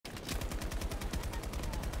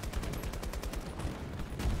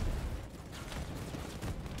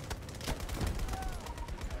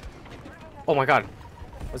Oh my god.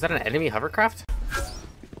 Was that an enemy hovercraft?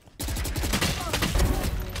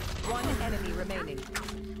 One enemy remaining.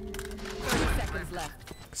 30 seconds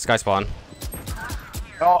left. Sky spawn.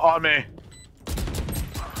 Oh, on me.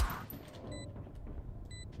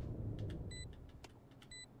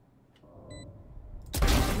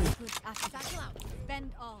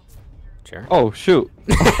 Chair. Oh shoot.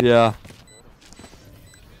 Yeah.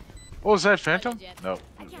 What was that, Phantom? No.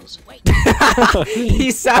 He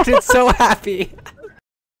sounded so happy.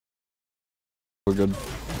 We're good.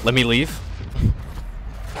 Let me leave.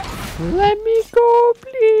 Let me go,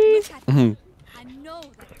 please. I know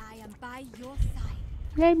that I am by your side.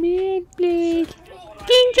 Let me in, please.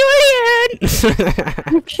 King Julian!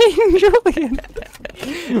 King Julian.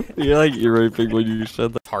 You're like ear-raping when you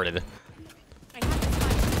said that. Hearted.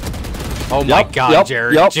 Oh my god, yep,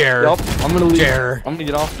 Jared. Yep, Jared. Yep. I'm gonna leave. Jared. I'm gonna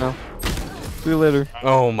get off now. See you later.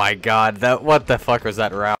 Oh my god, that what the fuck was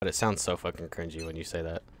that route? It sounds so fucking cringy when you say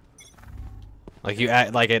that. Like you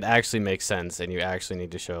act like it actually makes sense, and you actually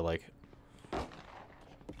need to show like,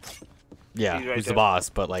 yeah, He's right who's the there.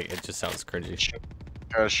 boss, but like it just sounds cringy.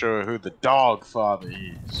 Gotta show who the dog father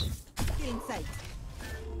is. In sight.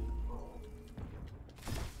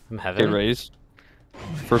 I'm Get heaven. raised.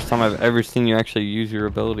 First time I've ever seen you actually use your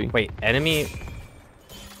ability. Wait, enemy.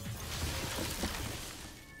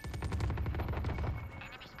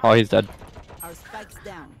 Oh, he's dead. Our spikes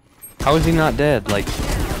down. How is he not dead? Like,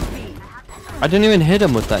 I didn't even hit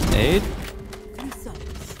him with that nade.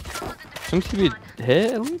 Shouldn't he be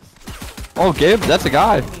hit at least? Oh, Gabe, that's a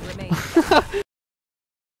guy. Enemy remaining.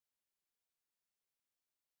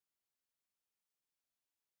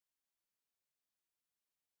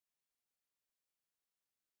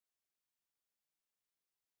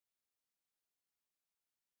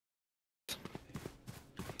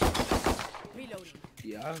 Reloading.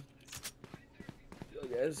 Yeah. I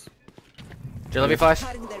guess. Did let me flash?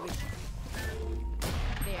 Cutting their vision.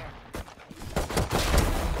 There.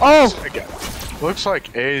 Oh! Okay. Looks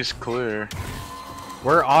like A is clear.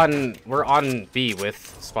 We're on B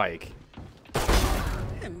with Spike.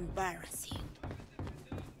 Embarrassing.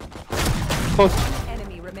 Close.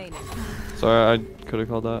 Enemy remaining. Sorry, I could have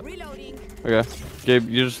called that. Reloading. Okay. Gabe,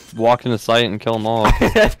 you just walk into sight and kill them all.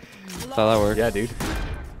 That's how that works. Yeah, dude.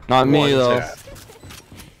 Not me, One though. tap.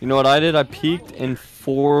 You know what I did? I peeked and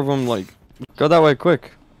 4 of them, like, go that way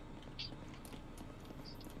quick.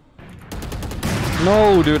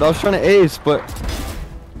 No, dude, I was trying to ace, but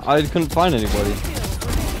I couldn't find anybody.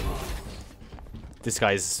 This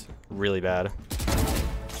guy's really bad.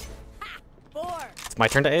 4. It's my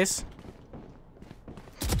turn to ace.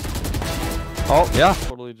 Oh, yeah.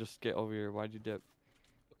 Totally just get over here. Why'd you dip?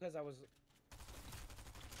 Because I was.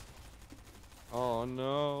 Oh,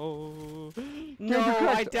 no. No,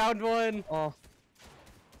 I downed one. Oh.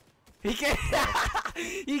 He can't.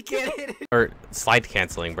 He can't hit it. Or slide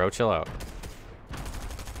canceling, bro. Chill out.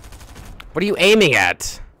 What are you aiming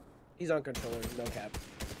at? He's on controller, no cap.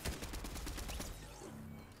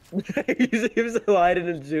 He's sliding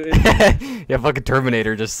and shooting. Yeah, fucking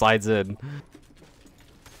Terminator just slides in.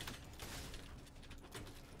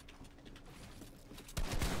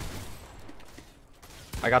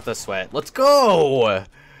 I got the sweat. Let's go,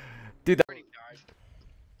 dude. That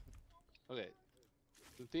Okay,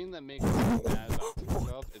 the thing that makes me mad about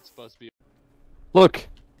TikTok, it's supposed to be. Look.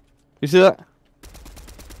 You see that?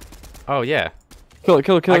 oh yeah, Kill it,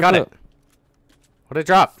 kill it, kill it. I got kill it. What did it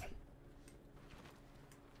drop?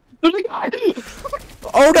 There's a guy!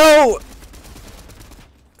 Oh no!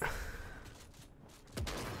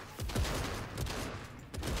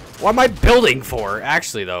 What am I building for?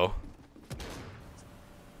 Actually, though.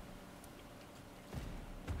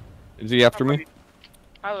 Is he after me?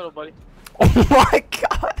 Hi, little buddy. Oh my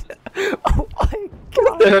god! Oh my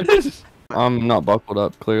god! There it is. I'm not buckled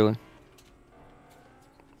up, clearly.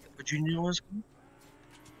 Virginia was.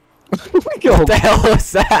 What the hell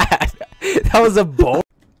was that? That was a bolt.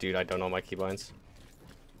 Dude, I don't know my keybinds.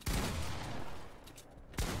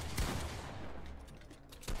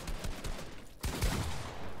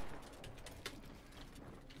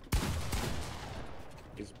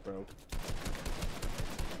 He's broke.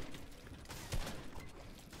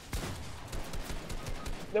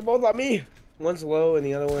 They're both on me. One's low and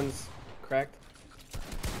the other one's cracked.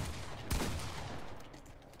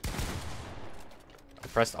 I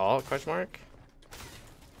pressed all? Question mark.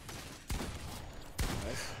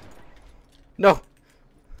 No. I'll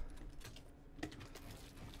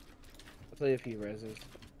tell you if he reses.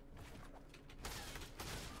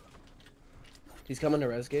 He's coming to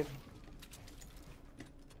res, Gabe.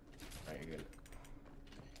 Alright, you're good.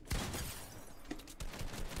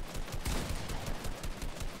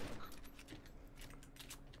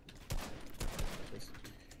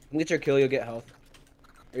 You get your kill, you'll get health.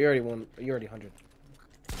 Or you already won. You already 100.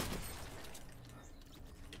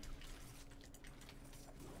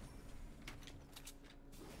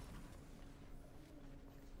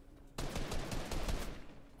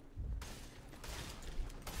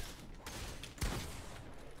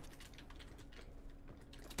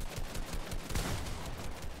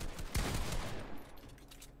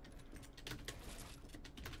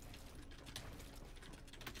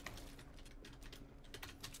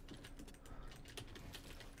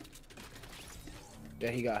 Yeah,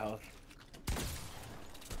 he got health.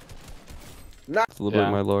 It's a little bit Yeah.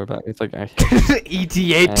 of my lower back. It's like I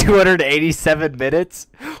ETA 287 minutes.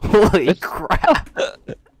 Holy crap!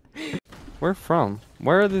 Where from?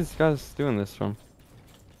 Where are these guys doing this from?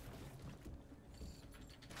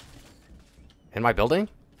 In my building?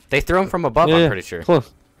 They threw him from above. Yeah, I'm yeah, pretty sure.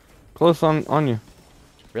 Close. Close on you.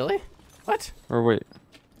 Really? What? Or wait.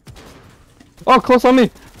 Oh, close on me.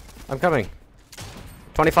 I'm coming.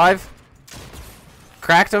 25.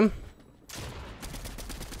 Cracked him.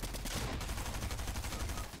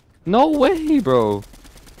 No way, bro.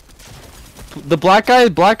 The black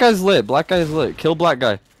guy's lit. Black guy's lit. Kill black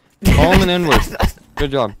guy. Call him an N-word.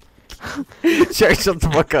 Good job. Sure, shut the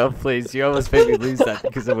fuck up, please. You almost made me lose that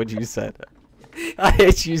because of what you said. I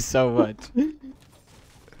hate you so much.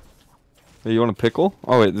 Hey, you want a pickle?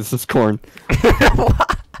 Oh wait, this is corn.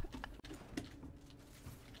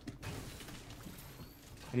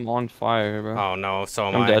 I'm on fire, bro. Oh no, so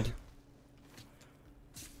am I'm I. dead.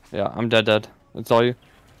 Yeah, I'm dead. That's all you.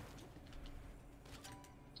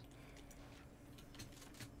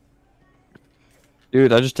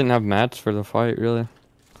 Dude, I just didn't have mats for the fight, really.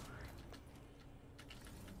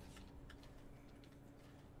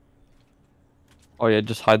 Oh yeah,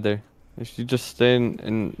 just hide there. If you just stay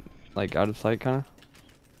in like out of sight, kind of,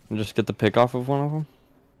 and just get the pick off of one of them.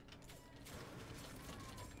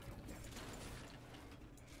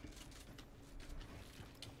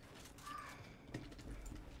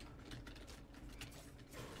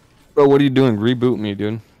 Bro, what are you doing? Reboot me,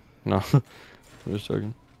 dude. No, I'm just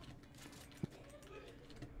joking.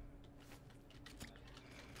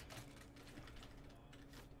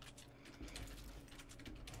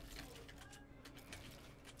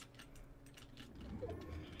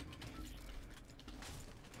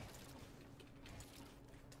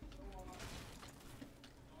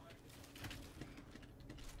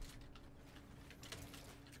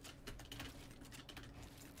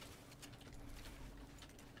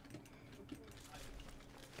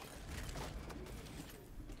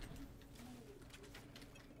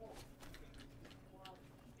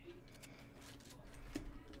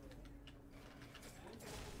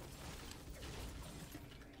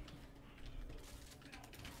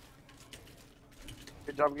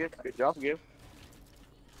 Good job, Gib. Good job, Gib.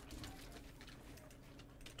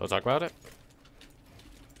 Don't talk about it.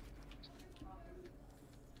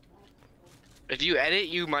 If you edit,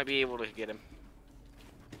 you might be able to get him.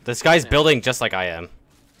 This guy's building just like I am.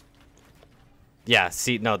 Yeah,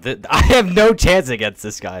 see, no, I have no chance against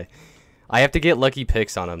this guy. I have to get lucky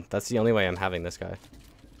picks on him. That's the only way I'm having this guy.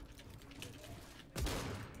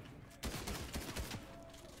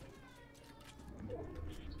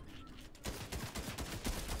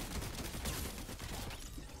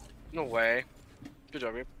 No way. Good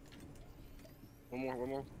job, Gabe. One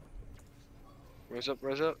more. Rise up.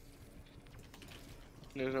 There's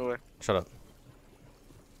no way. Shut up.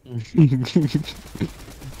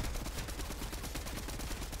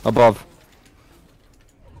 Above.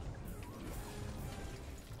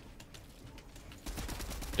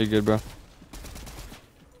 You good, bro?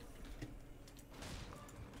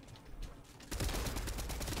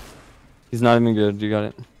 He's not even good. You got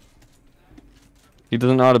it. He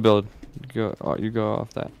doesn't know how to build. You go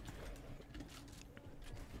off that.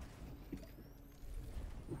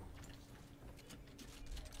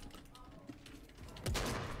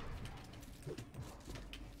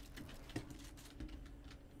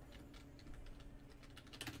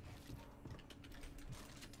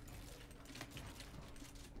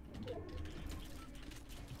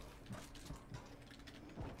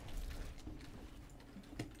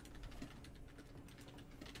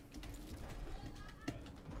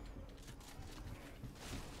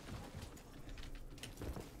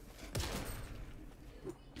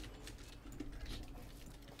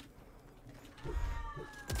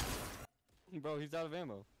 Bro, he's out of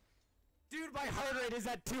ammo. Dude, my heart rate is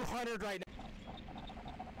at 200 right now.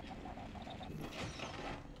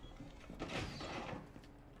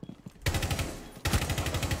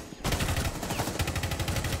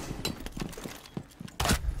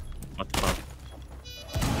 What the fuck?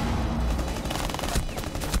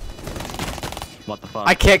 What the fuck? fuck.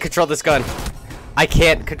 I can't control this gun. I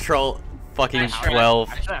can't control fucking 12.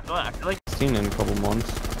 Actually, I feel like Seen in a couple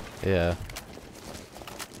months. Yeah.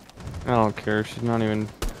 I don't care. She's not even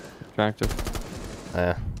attractive.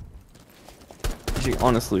 Yeah. She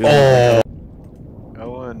honestly. Oh.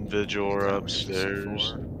 Ella and Vigil are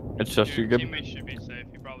upstairs. It's just you good. Teammate should be safe.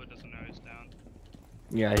 He probably doesn't know he's down.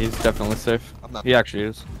 Yeah, he's definitely safe. I'm not. He actually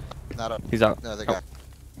is. Not up. He's out. No, they Oh. got.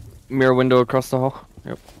 Mirror window across the hall.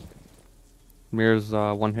 Yep. Mirror's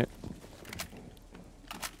one hit.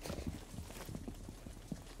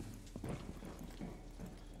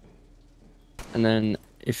 And then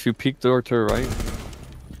if you peek door to the right,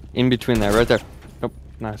 in between there, right there. Yep.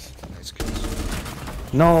 Nice. Nice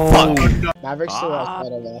kills. No. Maverick's still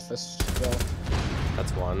outside of the office. So.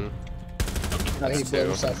 That's one. No, he blew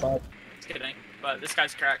himself up. Just kidding. But this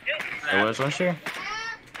guy's cracked. There was one here.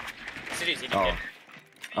 City's eating Oh.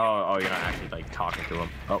 Oh, you're not actually like talking to him.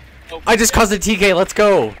 Oh. I just caused a TK. Let's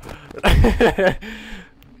go.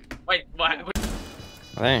 Wait, what?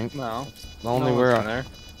 I think. No. The only No where one's in there.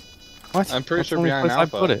 What? I'm pretty That's sure the only behind place I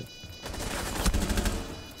Alpha. put it.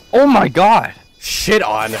 Oh my god! Shit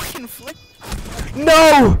on.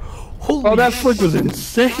 No! Holy Oh, that flick was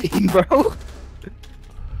insane, bro.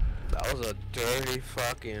 That was a dirty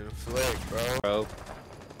fucking flick, bro.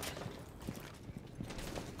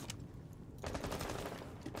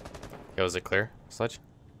 Yo, is it clear? Sledge?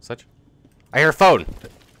 Sledge? I hear a phone.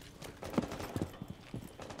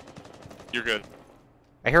 You're good.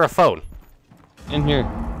 I hear a phone. In here.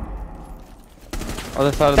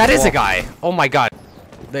 Other side of That the is wall. a guy. Oh my god.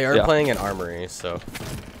 They are Yeah. playing an armory, so.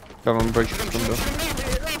 Come on, break the window.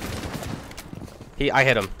 I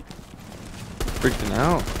hit him. Freaking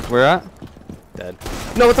out. Where at? Dead.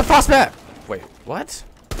 No, it's a frostbat! Wait, what?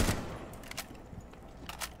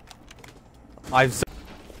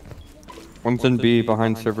 One's in B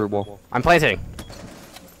behind server wall. I'm planting.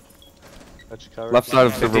 Left side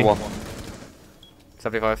of server 50. wall.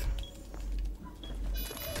 75.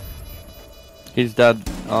 He's dead.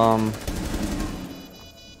 I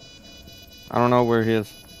don't know where he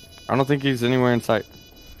is. I don't think he's anywhere in sight.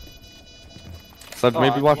 So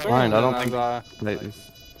maybe watch behind. I don't think.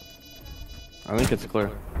 I think it's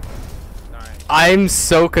clear. I'm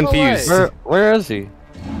so confused. Where is he?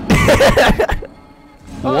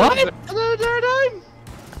 What?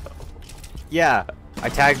 Yeah, I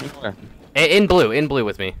tagged Where? in blue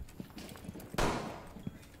with me.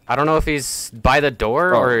 I don't know if he's by the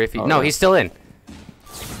door or if he. No, yeah. he's still in.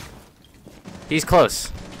 He's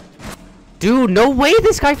close. Dude, no way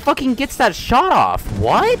this guy fucking gets that shot off.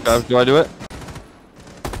 What? Do I do it?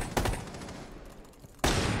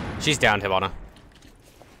 She's down, Hibana.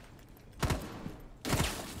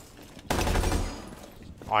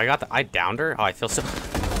 Oh, I downed her. Oh, I feel so.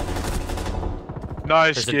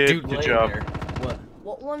 Nice, There's a kid. dude Good laying job. there. What?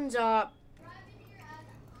 What one's up?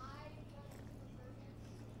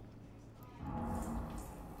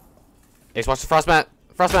 Ace, watch the frostmat.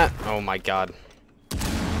 Frostmat. Oh my god.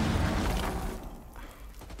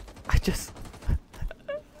 I just.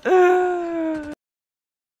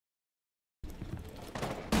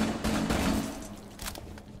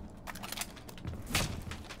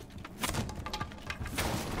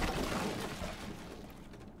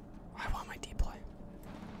 I want my deploy.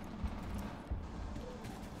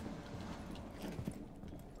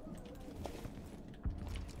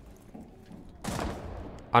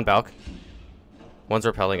 On Balk. One's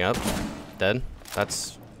rappelling up. Dead.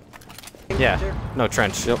 That's. Yeah. No,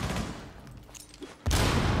 trench. Yep.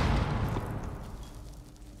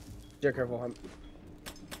 You're careful, him.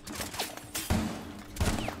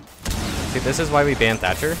 See, this is why we banned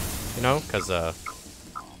Thatcher, you know? Because,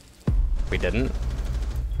 we didn't.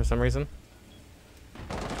 For some reason.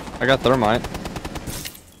 I got thermite.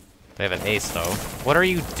 They have an ace, though. What are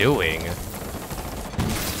you doing?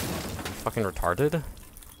 Fucking retarded?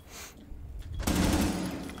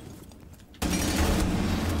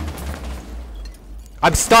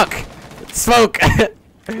 I'm stuck! Smoke!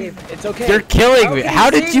 It's okay. You're killing me! can How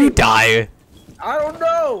you did see you me? die? I don't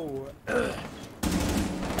know.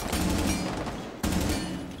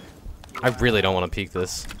 I really don't want to peek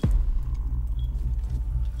this.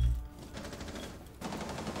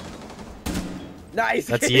 Nice.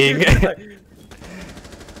 That's Ying.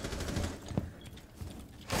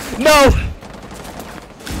 No!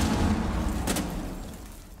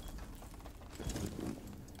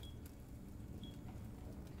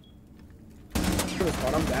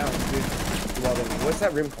 I'm down, dude. Well, then, what's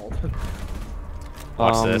that room called?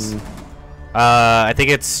 Watch this. I think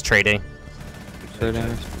it's trading.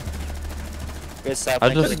 Trading.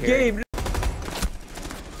 I Game.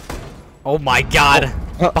 Oh my god!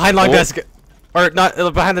 Oh. Behind long Oh. desk. Or not,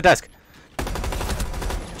 behind the desk.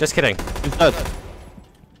 Just kidding. He's dead.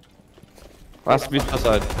 Last beast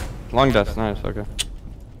outside. Long desk, nice, okay.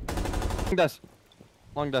 Long desk.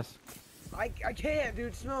 Long desk. I can't,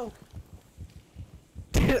 dude. Smoke.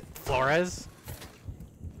 Flores?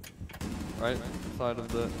 Right side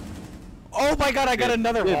of the... Oh my god, I got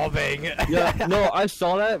another Dude. wallbang. Yeah, no, I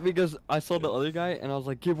saw that because I saw the other guy and I was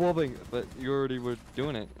like, keep wallbang, but you already were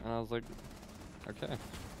doing it. And I was like, okay.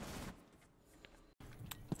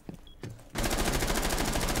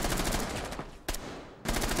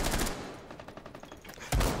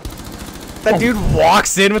 That dude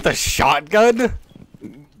walks in with a shotgun?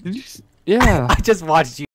 Did you... Yeah. I just watched you.